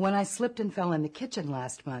 so when I slipped and fell in the kitchen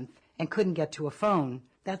last month and couldn't get to a phone,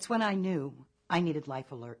 that's when I knew I needed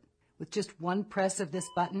Life Alert. With just one press of this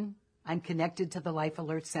button, I'm connected to the Life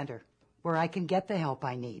Alert Center, where I can get the help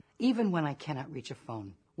I need, even when I cannot reach a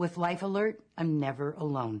phone. With Life Alert, I'm never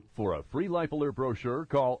alone. For a free Life Alert brochure,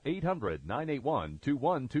 call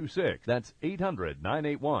 800-981-2126. That's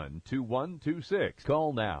 800-981-2126.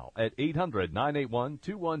 Call now at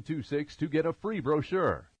 800-981-2126 to get a free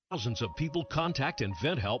brochure. Thousands of people contact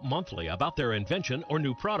InventHelp monthly about their invention or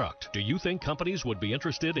new product. Do you think companies would be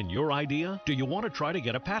interested in your idea? Do you want to try to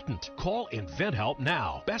get a patent? Call InventHelp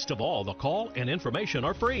now. Best of all, the call and information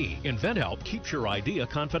are free. InventHelp keeps your idea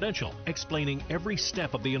confidential, explaining every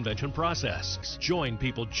step of the invention process. Join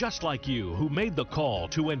people just like you who made the call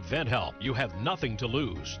to InventHelp. You have nothing to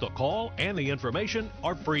lose. The call and the information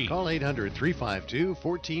are free. Call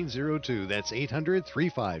 800-352-1402. That's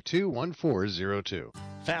 800-352-1402.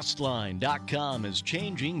 Fastline.com is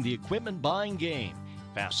changing the equipment buying game.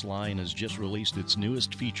 Fastline has just released its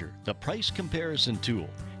newest feature, the Price Comparison Tool.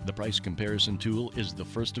 The Price Comparison Tool is the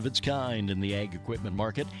first of its kind in the ag equipment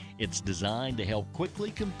market. It's designed to help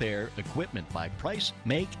quickly compare equipment by price,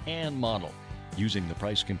 make, and model. Using the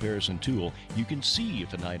Price Comparison Tool, you can see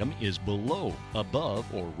if an item is below, above,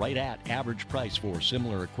 or right at average price for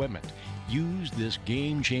similar equipment. Use this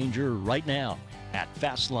game changer right now at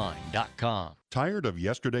Fastline.com. Tired of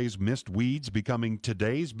yesterday's missed weeds becoming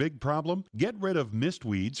today's big problem? Get rid of missed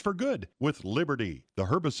weeds for good with Liberty, the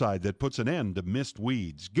herbicide that puts an end to missed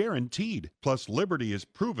weeds, guaranteed. Plus, Liberty is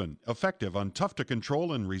proven effective on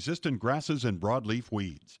tough-to-control and resistant grasses and broadleaf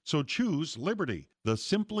weeds. So choose Liberty, the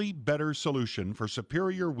simply better solution for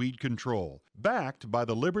superior weed control, backed by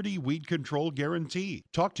the Liberty Weed Control Guarantee.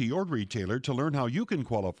 Talk to your retailer to learn how you can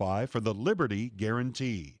qualify for the Liberty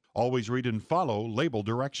Guarantee. Always read and follow label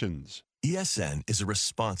directions. ESN is a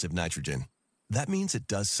responsive nitrogen. That means it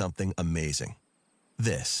does something amazing.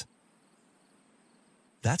 This.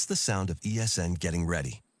 That's the sound of ESN getting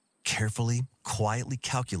ready. Carefully, quietly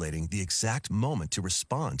calculating the exact moment to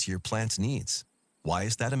respond to your plant's needs. Why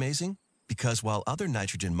is that amazing? Because while other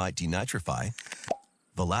nitrogen might denitrify,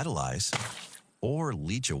 volatilize, or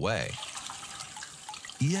leach away,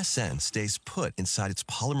 ESN stays put inside its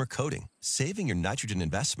polymer coating, saving your nitrogen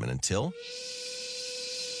investment until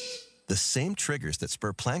the same triggers that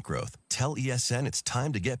spur plant growth tell ESN it's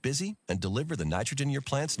time to get busy and deliver the nitrogen your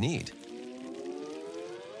plants need.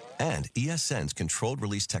 And ESN's controlled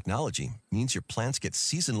release technology means your plants get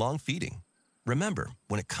season-long feeding. Remember,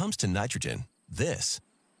 when it comes to nitrogen, this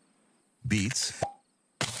beats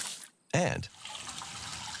and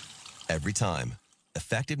every time.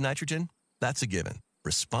 Effective nitrogen, that's a given.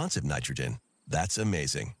 Responsive nitrogen, that's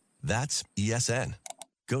amazing. That's ESN.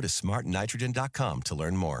 Go to smartnitrogen.com to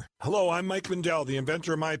learn more. Hello, I'm Mike Lindell, the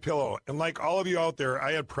inventor of MyPillow. And like all of you out there,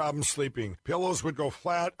 I had problems sleeping. Pillows would go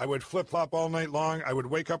flat. I would flip-flop all night long. I would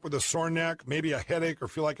wake up with a sore neck, maybe a headache, or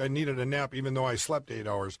feel like I needed a nap even though I slept 8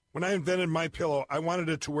 hours. When I invented MyPillow, I wanted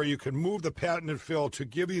it to where you could move the patented fill to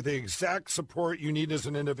give you the exact support you need as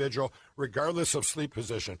an individual, regardless of sleep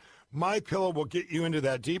position. MyPillow will get you into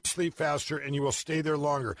that deep sleep faster, and you will stay there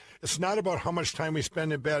longer. It's not about how much time we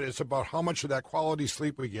spend in bed. It's about how much of that quality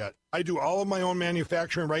sleep we get. I do all of my own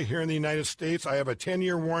manufacturing right here in the United States. I have a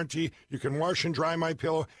 10-year warranty. You can wash and dry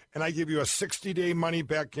MyPillow, and I give you a 60-day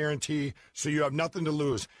money-back guarantee, so you have nothing to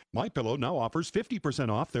lose. MyPillow now offers 50%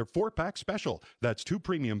 off their 4-pack special. That's 2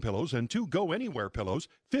 premium pillows and 2 go-anywhere pillows,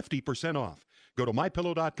 50% off. Go to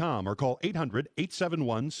MyPillow.com or call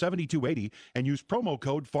 800-871-7280 and use promo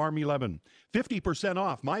code FARM11. 50%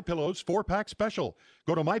 off MyPillow's 4-pack special.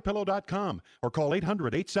 Go to MyPillow.com or call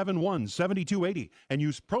 800-871-7280 and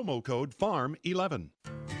use promo code FARM11. 「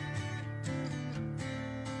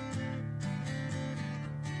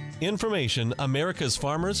Information America's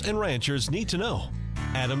farmers and ranchers need to know.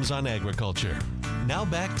 Adams on Agriculture. Now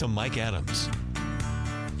back to Mike Adams.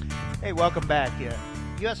 Hey, welcome back.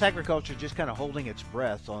 U.S. agriculture just kind of holding its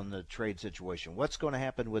breath on the trade situation. What's going to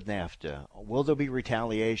happen with NAFTA? Will there be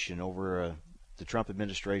retaliation over the Trump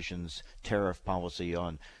administration's tariff policy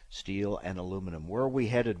on steel and aluminum? Where are we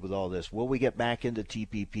headed with all this? Will we get back into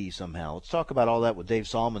TPP somehow? Let's talk about all that with Dave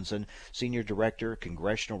Salmonsen, Senior Director,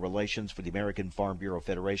 Congressional Relations for the American Farm Bureau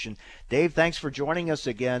Federation. Dave, thanks for joining us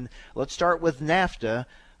again. Let's start with NAFTA.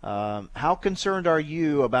 How concerned are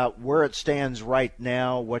you about where it stands right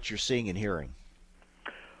now, what you're seeing and hearing?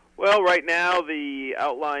 Well, right now the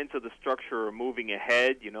outlines of the structure are moving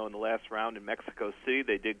ahead. You know, in the last round in Mexico City,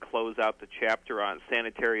 they did close out the chapter on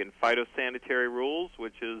sanitary and phytosanitary rules,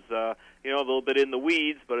 which is, a little bit in the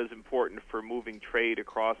weeds, but is important for moving trade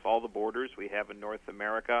across all the borders we have in North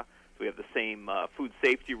America. So we have the same food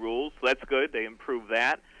safety rules, so that's good. They improved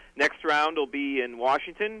that. Next round will be in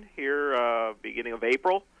Washington here beginning of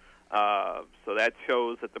April. So that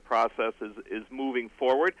shows that the process is moving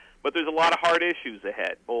forward. But there's a lot of hard issues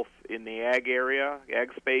ahead, both in the ag area,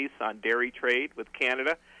 ag space, on dairy trade with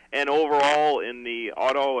Canada, and overall in the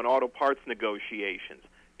auto and auto parts negotiations.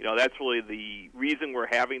 You know, that's really the reason we're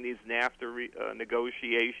having these NAFTA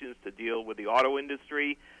negotiations, to deal with the auto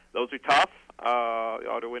industry. Those are tough. The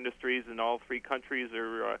auto industries in all three countries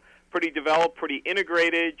are pretty developed, pretty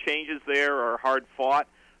integrated. Changes there are hard fought.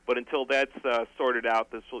 But until that's sorted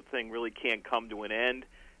out, this whole thing really can't come to an end.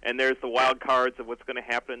 And there's the wild cards of what's going to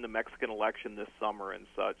happen in the Mexican election this summer and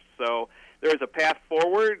such. So there's a path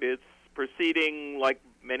forward. It's proceeding like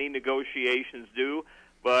many negotiations do.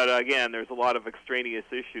 But, again, there's a lot of extraneous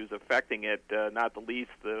issues affecting it, not the least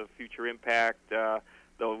the future impact,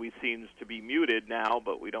 though it seems to be muted now,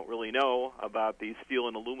 but we don't really know about the steel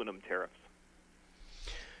and aluminum tariffs.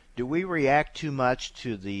 Do we react too much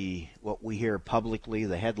to what we hear publicly,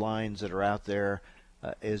 the headlines that are out there?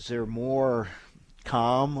 Is there more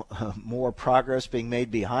calm, more progress being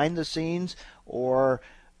made behind the scenes, or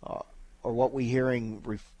what we're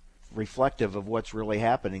hearing reflective of what's really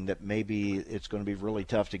happening, that maybe it's going to be really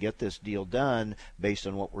tough to get this deal done based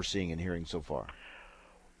on what we're seeing and hearing so far?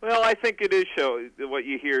 Well, I think it is what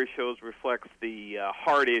you hear reflects the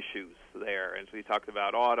hard issues there. As we talked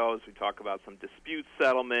about autos, we talk about some dispute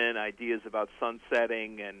settlement, ideas about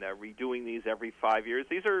sunsetting and redoing these every 5 years.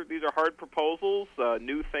 These are hard proposals,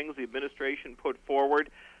 new things the administration put forward.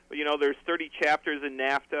 But, you know, there's 30 chapters in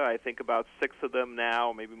NAFTA. I think about 6 of them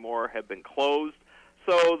now, maybe more, have been closed.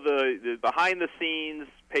 So the behind-the-scenes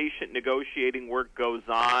patient negotiating work goes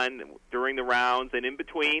on during the rounds and in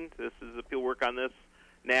between. People work on this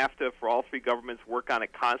NAFTA for all three governments, work on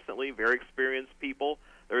it constantly, very experienced people.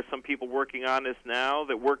 There are some people working on this now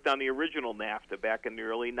that worked on the original NAFTA back in the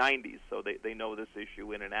early 90s, so they know this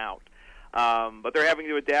issue in and out. But they're having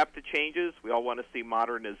to adapt to changes. We all want to see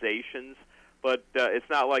modernizations, but it's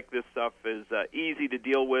not like this stuff is easy to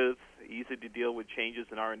deal with changes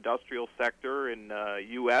in our industrial sector in the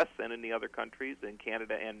U.S. and in the other countries, in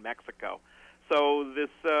Canada and Mexico. So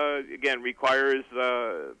this, again, requires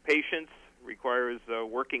patience, requires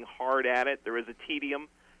working hard at it. There is a tedium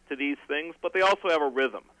to these things, but they also have a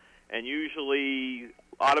rhythm. And usually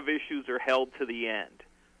a lot of issues are held to the end.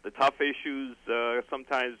 The tough issues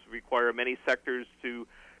sometimes require many sectors to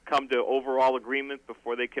come to overall agreement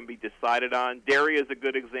before they can be decided on. Dairy is a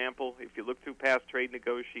good example. If you look through past trade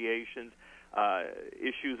negotiations,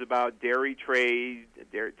 issues about dairy trade,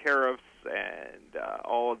 dairy tariffs, and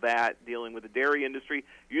all of that dealing with the dairy industry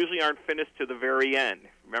usually aren't finished to the very end.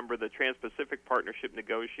 Remember the Trans-Pacific Partnership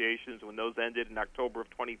negotiations, when those ended in October of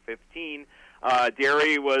 2015,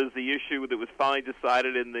 dairy was the issue that was finally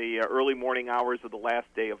decided in the early morning hours of the last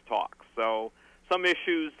day of talks. So some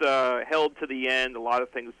issues held to the end. A lot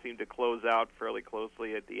of things seem to close out fairly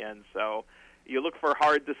closely at the end. So you look for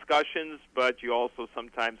hard discussions, but you also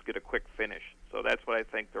sometimes get a quick finish. So that's what I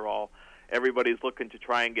think everybody's looking to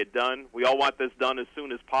try and get done. We all want this done as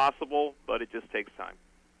soon as possible, but it just takes time.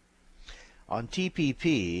 On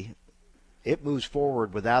TPP, it moves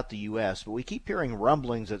forward without the U.S., but we keep hearing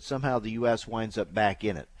rumblings that somehow the U.S. winds up back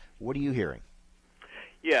in it. What are you hearing?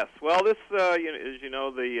 Yes. Well, this, as you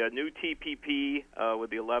know, the new TPP with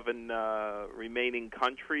the 11 remaining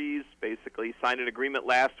countries basically signed an agreement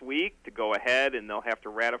last week to go ahead, and they'll have to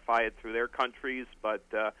ratify it through their countries. But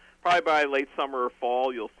probably by late summer or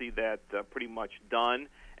fall, you'll see that pretty much done.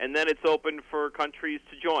 And then it's open for countries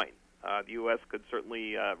to join. The U.S. could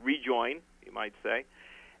certainly rejoin, you might say.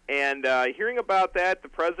 And hearing about that, the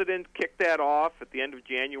president kicked that off at the end of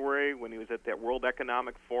January when he was at that World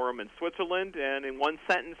Economic Forum in Switzerland. And in one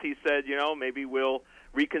sentence, he said, maybe we'll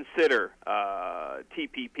reconsider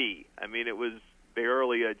TPP. I mean, it was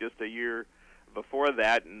barely just a year before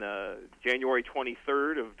that, and January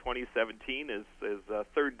 23rd of 2017 is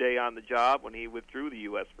third day on the job when he withdrew the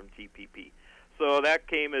U.S. from TPP. So that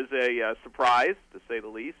came as a surprise, to say the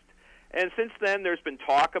least. And since then, there's been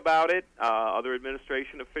talk about it. Other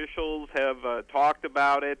administration officials have talked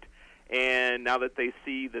about it, and now that they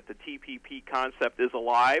see that the TPP concept is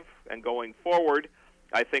alive and going forward,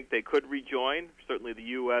 I think they could rejoin. Certainly the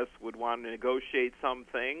U.S. would want to negotiate some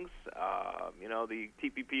things. The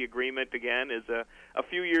TPP agreement, again, is a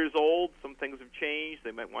few years old. Some things have changed.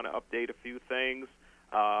 They might want to update a few things,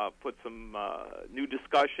 put some new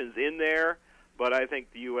discussions in there. But I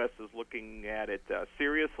think the U.S. is looking at it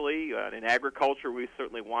seriously. In agriculture, we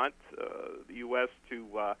certainly want the U.S.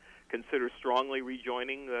 to consider strongly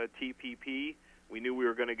rejoining the TPP. We knew we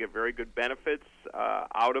were going to get very good benefits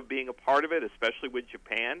out of being a part of it, especially with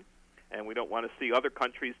Japan, and we don't want to see other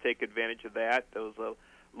countries take advantage of that. Those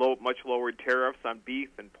much lower tariffs on beef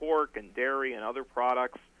and pork and dairy and other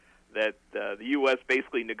products that the U.S.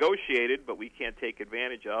 basically negotiated, but we can't take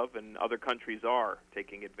advantage of, and other countries are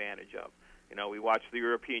taking advantage of. We watched the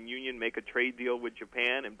European Union make a trade deal with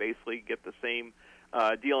Japan and basically get the same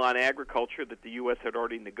deal on agriculture that the U.S. had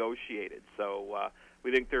already negotiated. So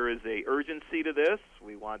we think there is a urgency to this.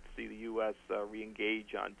 We want to see the U.S.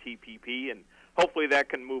 reengage on TPP, and hopefully that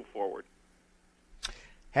can move forward.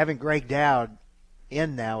 Having Greg Dowd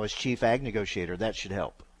in now as chief ag negotiator, that should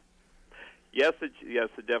help. Yes, it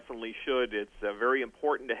definitely should. It's very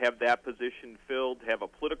important to have that position filled, to have a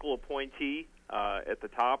political appointee at the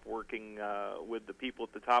top working with the people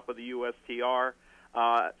at the top of the USTR,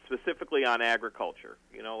 specifically on agriculture.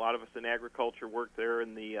 A lot of us in agriculture worked there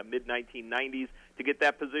in the mid-1990s to get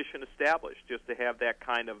that position established, just to have that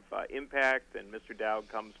kind of impact. And Mr. Dowd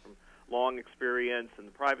comes from long experience in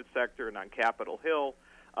the private sector and on Capitol Hill,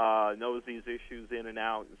 knows these issues in and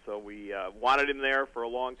out. And so we wanted him there for a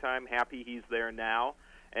long time. Happy he's there now.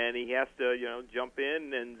 And he has to, jump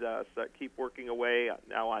in and keep working away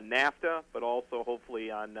now on NAFTA, but also hopefully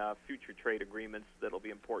on future trade agreements that will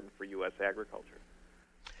be important for U.S. agriculture.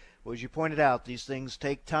 Well, as you pointed out, these things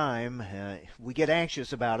take time. We get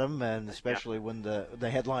anxious about them, and especially when the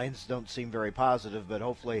headlines don't seem very positive. But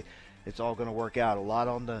hopefully, it's all going to work out. A lot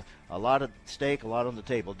at stake, a lot on the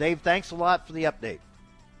table. Dave, thanks a lot for the update.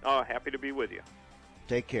 Oh, happy to be with you.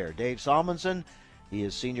 Take care, Dave Salmonsen. He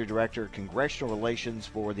is Senior Director of Congressional Relations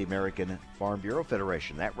for the American Farm Bureau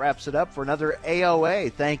Federation. That wraps it up for another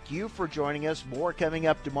AOA. Thank you for joining us. More coming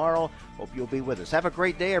up tomorrow. Hope you'll be with us. Have a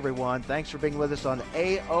great day, everyone. Thanks for being with us on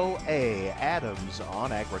AOA, Adams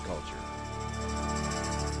on Agriculture.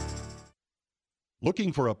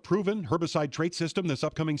 Looking for a proven herbicide trait system this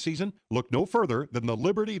upcoming season? Look no further than the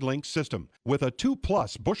Liberty Link system. With a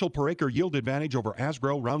 2+ bushel per acre yield advantage over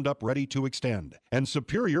Asgrow Roundup Ready to Extend and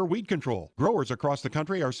superior weed control, growers across the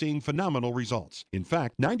country are seeing phenomenal results. In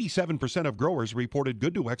fact, 97% of growers reported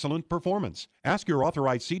good to excellent performance. Ask your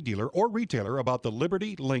authorized seed dealer or retailer about the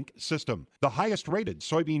Liberty Link system, the highest rated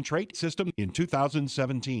soybean trait system in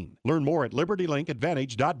 2017. Learn more at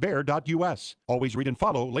libertylinkadvantage.bayer.us. Always read and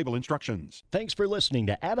follow label instructions. Thanks for listening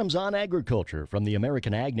to Adams on Agriculture from the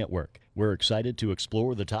American Ag Network. We're excited to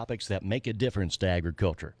explore the topics that make a difference to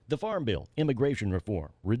agriculture: the Farm Bill, immigration reform,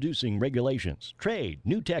 reducing regulations, trade,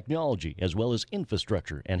 new technology, as well as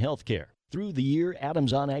infrastructure and health care. Through the year,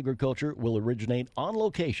 Adams on Agriculture will originate on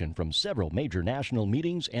location from several major national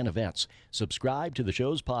meetings and events. Subscribe to the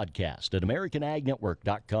show's podcast at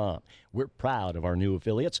AmericanAgNetwork.com. We're proud of our new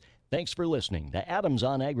affiliates. Thanks for listening to Adams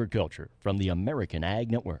on Agriculture from the American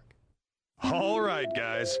Ag Network. All right,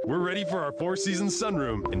 guys, we're ready for our Four Seasons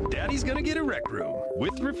sunroom, and Daddy's gonna get a rec room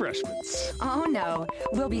with refreshments. Oh no,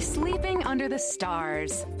 we'll be sleeping under the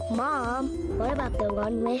stars. Mom, what about the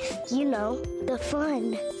one with, the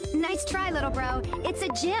fun? Nice try, little bro. It's a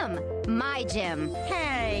gym. My gym.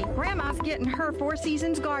 Hey, Grandma's getting her Four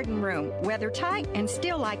Seasons garden room. Weather tight and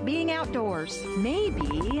still like being outdoors.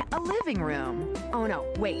 Maybe a living room. Oh no,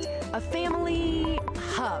 wait, a family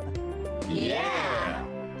hub. Yeah!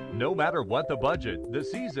 No matter what the budget, the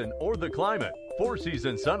season, or the climate, Four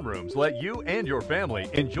Seasons sunrooms let you and your family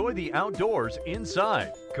enjoy the outdoors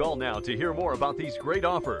inside. Call now to hear more about these great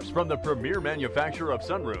offers from the premier manufacturer of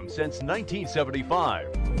sunrooms since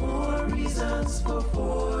 1975. More reasons for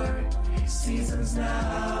Four Seasons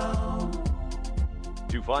now.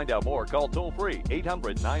 To find out more, call toll-free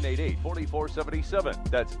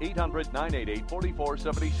 800-988-4477. That's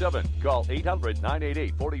 800-988-4477. Call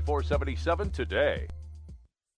 800-988-4477 today.